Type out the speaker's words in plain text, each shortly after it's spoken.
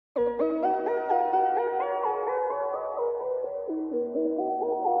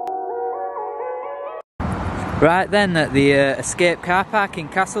Right then, at the Escape car park in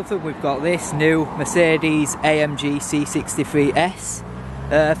Castleford, we've got this new Mercedes-AMG C63S.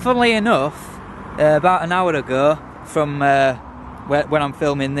 Funnily enough, about an hour ago from when I'm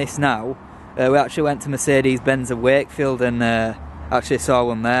filming this now, we actually went to Mercedes-Benz of Wakefield and actually saw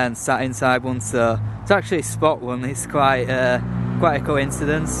one there and sat inside one, so to actually spot one, it's quite a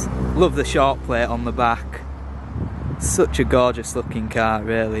coincidence. Love the short plate on the back. Such a gorgeous looking car, it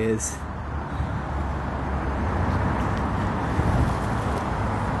really is.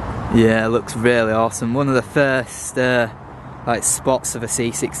 Yeah, it looks really awesome. One of the first like spots of a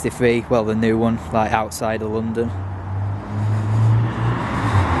C63, well, the new one, like outside of London.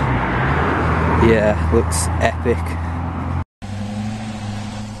 Yeah, looks epic.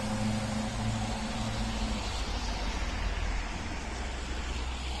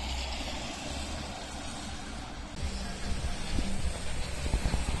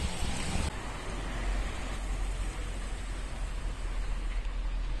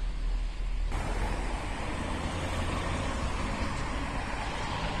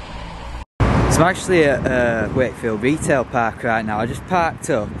 So I'm actually at Wakefield Retail Park right now. I just parked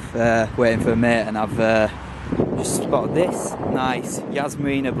up waiting for a mate, and I've just spotted this nice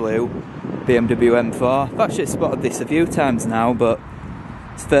Yasmarina blue BMW M4. I've actually spotted this a few times now, but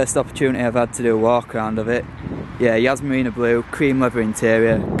it's the first opportunity I've had to do a walk around of it. Yeah, Yasmarina blue, cream leather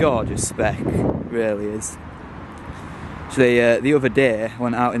interior, gorgeous spec, really is. Actually, the other day I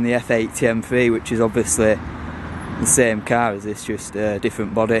went out in the F80 M3, which is obviously the same car as this, just a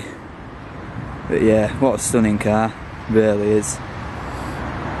different body. But yeah, what a stunning car, really is.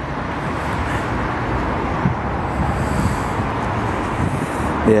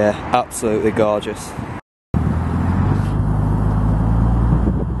 Yeah, absolutely gorgeous.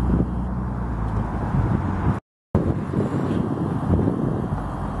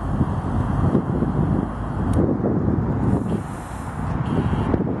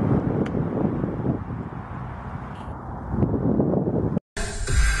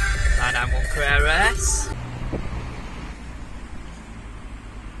 Carreras.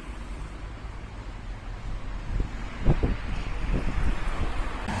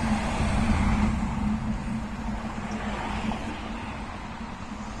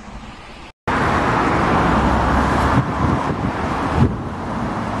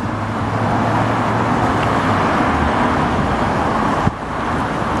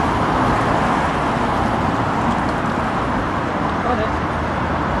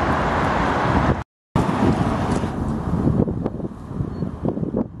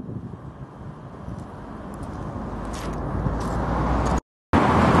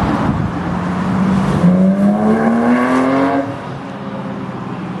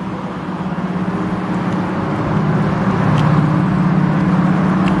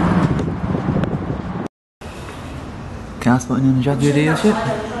 Car spotting in the Jaguar dealership.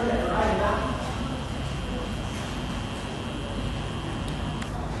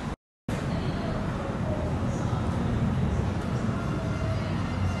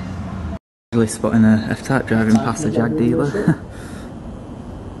 Really spotting a F-Type driving past the Jag dealer.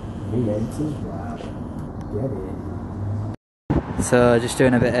 So just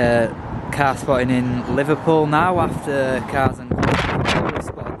doing a bit of car spotting in Liverpool now after Cars and Coffee. We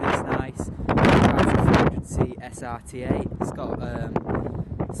spotted this nice 300C SRT8. It's got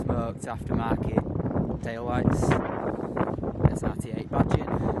smoked aftermarket taillights, SRT8 badging.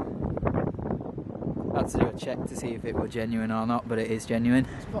 Had to do a check to see if it were genuine or not, but it is genuine.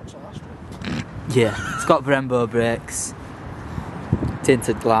 Yeah, it's got Brembo brakes,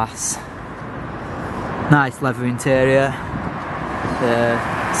 tinted glass, nice leather interior,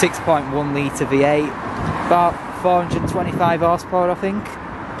 6.1 litre V8, about 425 horsepower I think.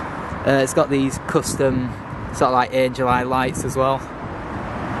 It's got these custom sort of like angel eye lights as well.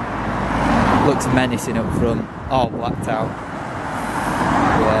 Looks menacing up front, all blacked out.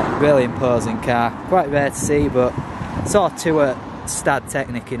 Yeah, really imposing car, quite rare to see, but saw two at Stad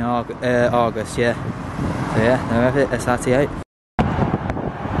Technic in August, yeah. So yeah, there we have it, SRT8.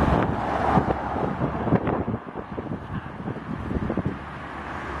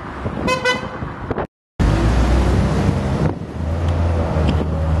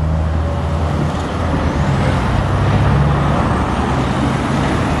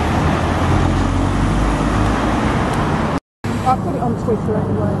 I'll put it on Twitter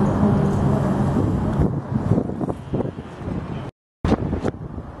anyway.